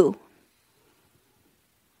knew,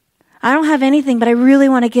 I don't have anything, but I really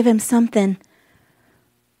want to give him something.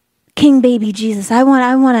 King baby Jesus, I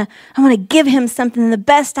want to give him something. And the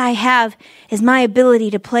best I have is my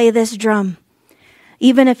ability to play this drum,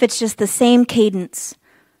 even if it's just the same cadence.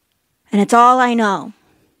 And it's all I know.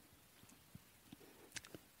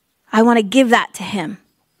 I want to give that to him.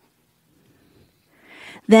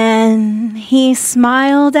 Then he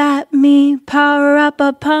smiled at me,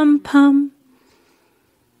 pa-ra-pa-pum-pum,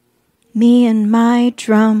 me and my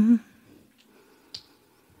drum.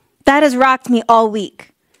 That has rocked me all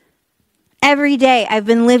week. Every day I've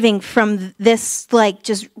been living from this,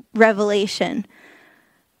 just revelation.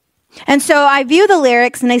 And so I view the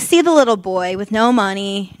lyrics and I see the little boy with no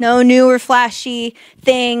money, no new or flashy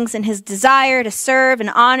things, and his desire to serve and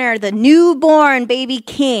honor the newborn baby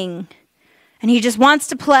king. And he just wants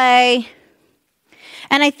to play.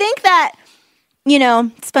 And I think that,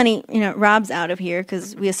 it's funny, Rob's out of here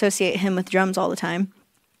because we associate him with drums all the time.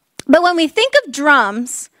 But when we think of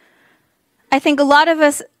drums, I think a lot of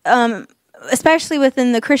us, especially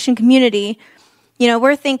within the Christian community,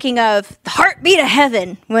 we're thinking of the heartbeat of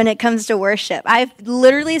heaven when it comes to worship. I've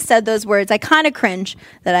literally said those words. I kind of cringe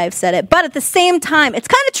that I've said it. But at the same time, it's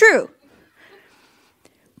kind of true.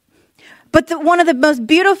 But one of the most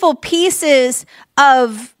beautiful pieces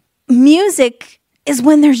of music is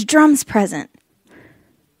when there's drums present.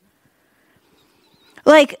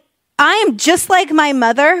 I am just like my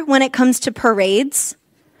mother when it comes to parades.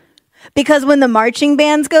 Because when the marching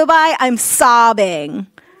bands go by, I'm sobbing.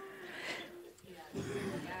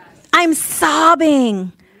 I'm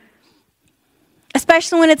sobbing.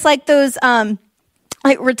 Especially when it's like those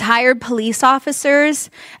retired police officers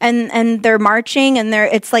and they're marching and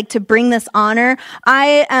it's like to bring this honor.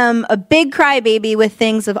 I am a big crybaby with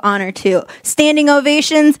things of honor too. Standing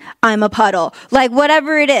ovations, I'm a puddle.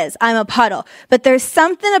 Whatever it is, I'm a puddle. But there's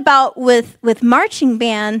something about with marching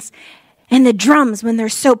bands and the drums when they're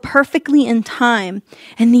so perfectly in time,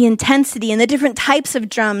 and the intensity and the different types of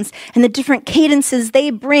drums and the different cadences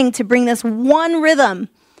they bring to bring this one rhythm,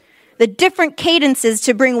 the different cadences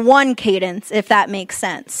to bring one cadence, if that makes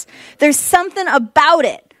sense. There's something about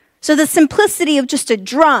it. So the simplicity of just a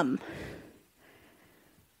drum.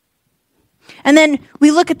 And then we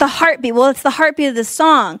look at the heartbeat. Well, it's the heartbeat of the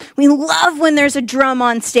song. We love when there's a drum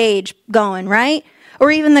on stage going, right?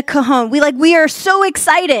 Or even the cajon. We are so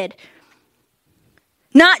excited.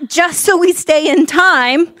 Not just so we stay in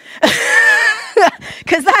time,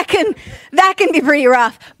 because that can be pretty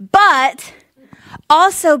rough, but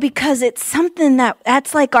also because it's something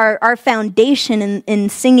that's like our foundation in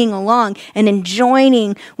singing along and in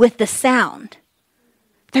joining with the sound.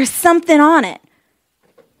 There's something on it.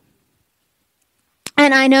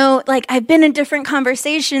 And I know, like, I've been in different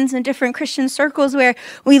conversations in different Christian circles where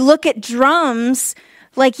we look at drums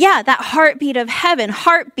like, yeah, that heartbeat of heaven,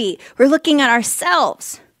 heartbeat. We're looking at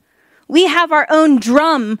ourselves. We have our own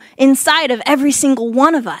drum inside of every single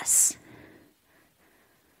one of us.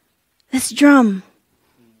 This drum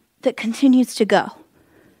that continues to go.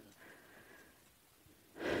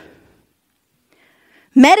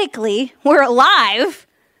 Medically, we're alive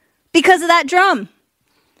because of that drum.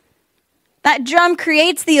 That drum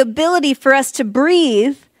creates the ability for us to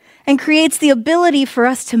breathe and creates the ability for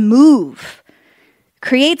us to move.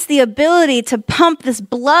 Creates the ability to pump this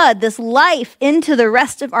blood, this life into the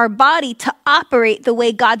rest of our body to operate the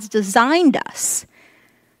way God's designed us.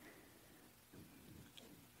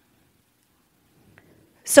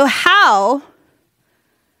 So how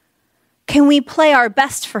can we play our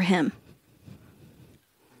best for him?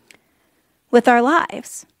 With our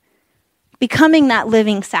lives. Becoming that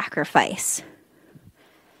living sacrifice.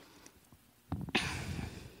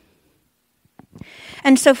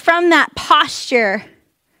 And so from that posture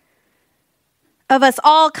of us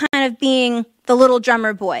all kind of being the little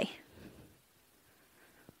drummer boy,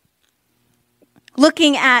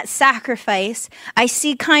 looking at sacrifice, I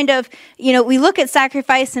see kind of, we look at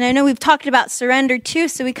sacrifice, and I know we've talked about surrender too,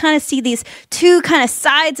 so we kind of see these two kind of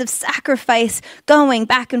sides of sacrifice going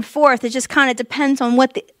back and forth. It just kind of depends on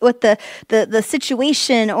what the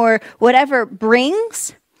situation or whatever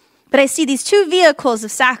brings. But I see these two vehicles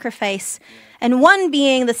of sacrifice, and one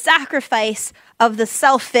being the sacrifice of the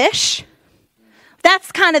selfish.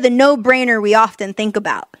 That's kind of the no-brainer we often think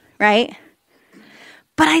about, right?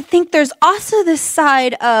 But I think there's also this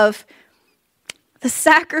side of the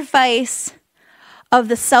sacrifice of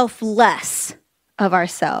the selfless of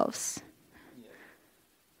ourselves.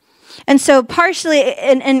 And so partially,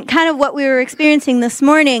 and kind of what we were experiencing this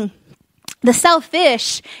morning, the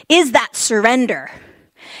selfish is that surrender.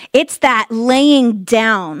 It's that laying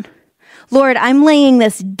down. Lord, I'm laying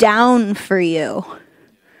this down for you.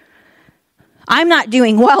 I'm not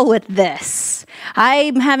doing well with this.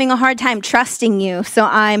 I'm having a hard time trusting you,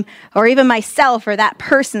 or even myself or that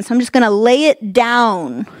person, so I'm just going to lay it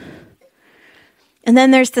down. And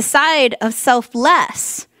then there's the side of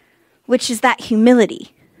selfless, which is that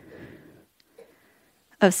humility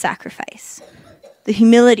of sacrifice. The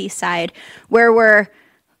humility side, where we're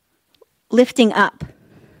lifting up.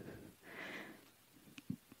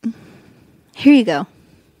 Here you go.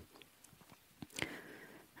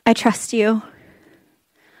 I trust you.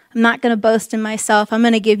 I'm not going to boast in myself. I'm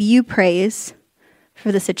going to give you praise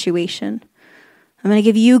for the situation. I'm going to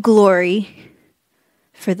give you glory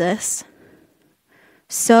for this.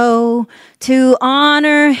 So, to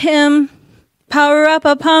honor him, power up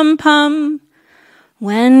a pum-pum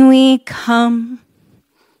when we come.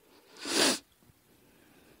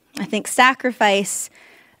 I think sacrifice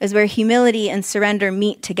is where humility and surrender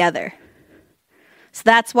meet together. So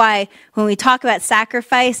that's why when we talk about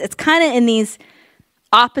sacrifice, it's kind of in these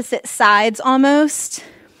opposite sides almost.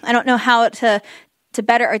 I don't know how to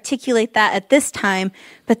better articulate that at this time,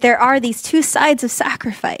 but there are these two sides of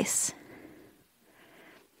sacrifice.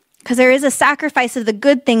 Because there is a sacrifice of the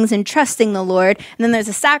good things and trusting the Lord, and then there's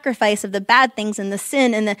a sacrifice of the bad things and the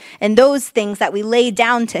sin and those things that we lay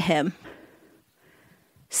down to him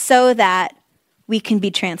so that we can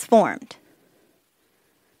be transformed.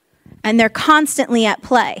 And they're constantly at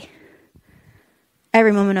play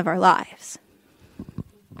every moment of our lives.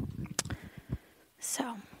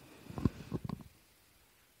 So.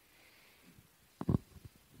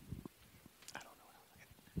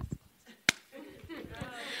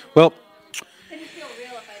 Well,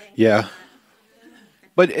 yeah.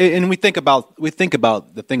 But and we think about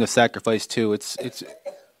the thing of sacrifice too.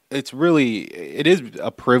 It's really, it is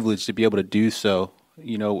a privilege to be able to do so,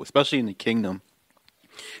 especially in the kingdom.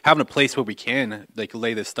 Having a place where we can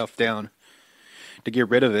lay this stuff down, to get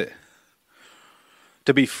rid of it,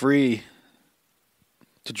 to be free,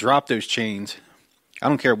 to drop those chains. I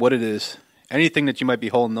don't care what it is. Anything that you might be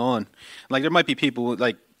holding on. There might be people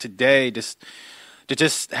today that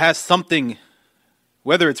just has something,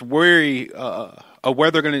 whether it's worry, or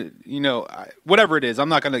whether they're going to, whatever it is. I'm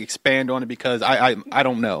not going to expand on it because I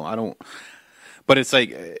don't know. But it's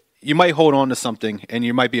you might hold on to something and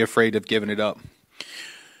you might be afraid of giving it up.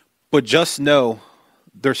 But just know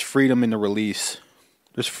there's freedom in the release.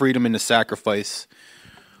 There's freedom in the sacrifice.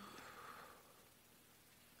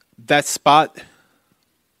 That spot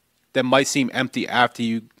that might seem empty after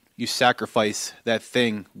you sacrifice that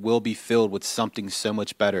thing will be filled with something so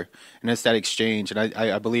much better. And that's that exchange. And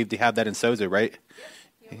I believe they have that in Sozo, right?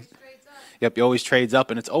 Yep, he always trades up. Yep, he always trades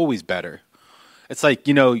up, and it's always better. It's like,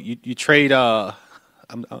 you trade, I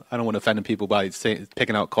don't want to offend people by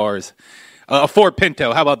picking out cars. A Ford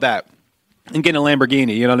Pinto, how about that? And getting a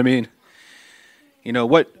Lamborghini, you know what I mean?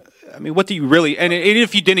 What do you really, and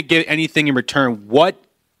if you didn't get anything in return, what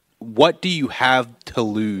do you have to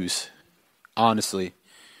lose? Honestly.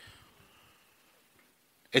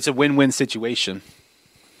 It's a win-win situation.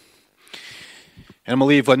 And I'm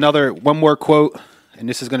going to leave one more quote, and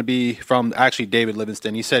this is going to be from actually David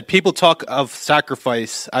Livingston. He said, "People talk of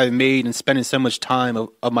sacrifice I've made in spending so much time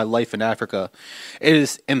of my life in Africa. It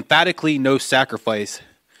is emphatically no sacrifice.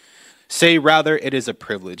 Say rather, it is a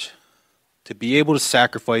privilege to be able to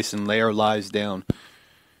sacrifice and lay our lives down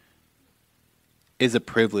is a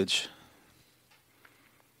privilege.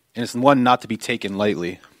 And it's one not to be taken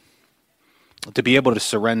lightly. To be able to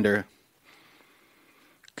surrender.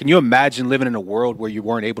 Can you imagine living in a world where you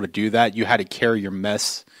weren't able to do that? You had to carry your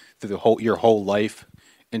mess through your whole life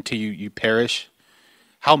until you perish?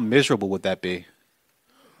 How miserable would that be?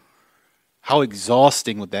 How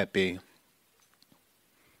exhausting would that be?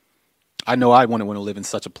 I know I wouldn't want to live in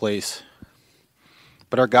such a place.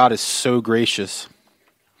 But our God is so gracious.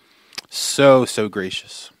 So, so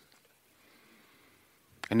gracious.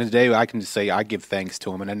 And today I can just say I give thanks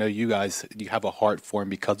to him. And I know you guys, you have a heart for him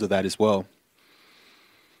because of that as well.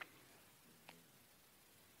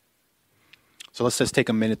 So let's just take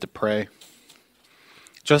a minute to pray.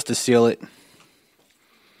 Just to seal it.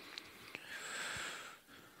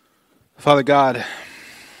 Father God,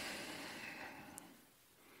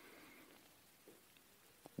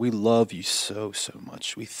 we love you so, so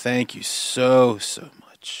much. We thank you so, so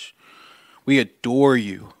much. We adore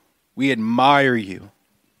you. We admire you.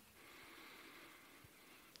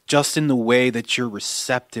 Just in the way that you're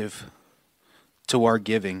receptive to our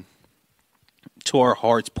giving, to our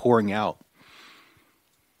hearts pouring out.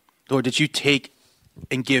 Lord, that you take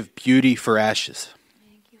and give beauty for ashes.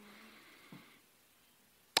 Thank you,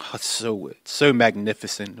 Oh, it's so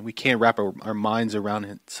magnificent. We can't wrap our minds around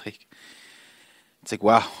it. It's like,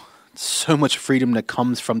 wow, so much freedom that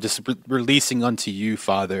comes from just releasing unto you,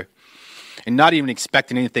 Father. And not even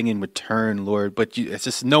expecting anything in return, Lord, but it's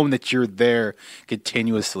just knowing that you're there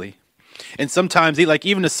continuously. And sometimes, like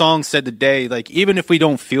even the song said today, like even if we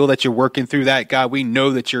don't feel that you're working through that, God, we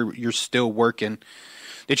know that you're still working,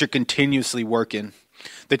 that you're continuously working,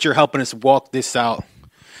 that you're helping us walk this out.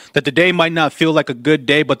 That the day might not feel like a good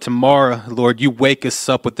day, but tomorrow, Lord, you wake us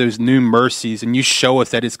up with those new mercies and you show us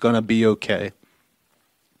that it's going to be okay.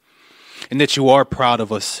 And that you are proud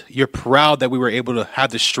of us. You're proud that we were able to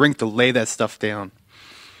have the strength to lay that stuff down.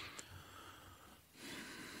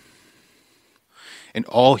 In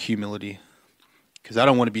all humility. Because I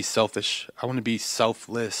don't want to be selfish. I want to be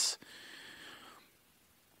selfless.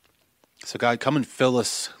 So God, come and fill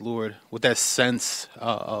us, Lord, with that sense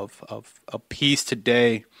of peace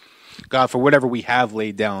today. God, for whatever we have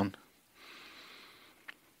laid down.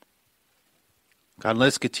 God,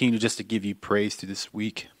 let's continue just to give you praise through this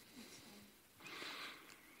week.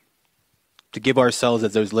 To give ourselves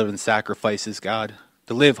as those living sacrifices, God.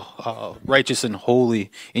 To live righteous and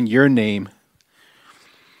holy in your name.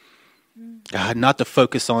 God, not to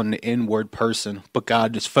focus on the inward person, but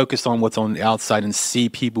God, just focus on what's on the outside and see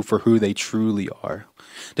people for who they truly are.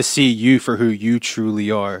 To see you for who you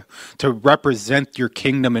truly are. To represent your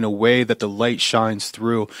kingdom in a way that the light shines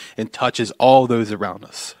through and touches all those around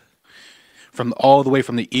us. From all the way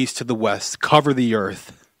from the east to the west. Cover the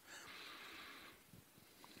earth.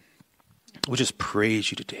 We'll just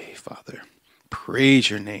praise you today, Father. Praise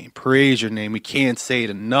your name. Praise your name. We can't say it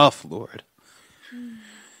enough, Lord.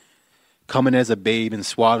 Coming as a babe in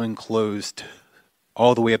swaddling clothes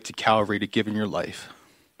all the way up to Calvary to giving your life.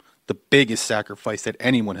 The biggest sacrifice that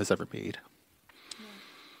anyone has ever made. Yeah.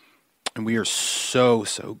 And we are so,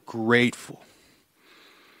 so grateful.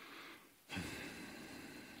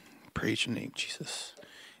 Praise your name, Jesus.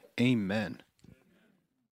 Amen.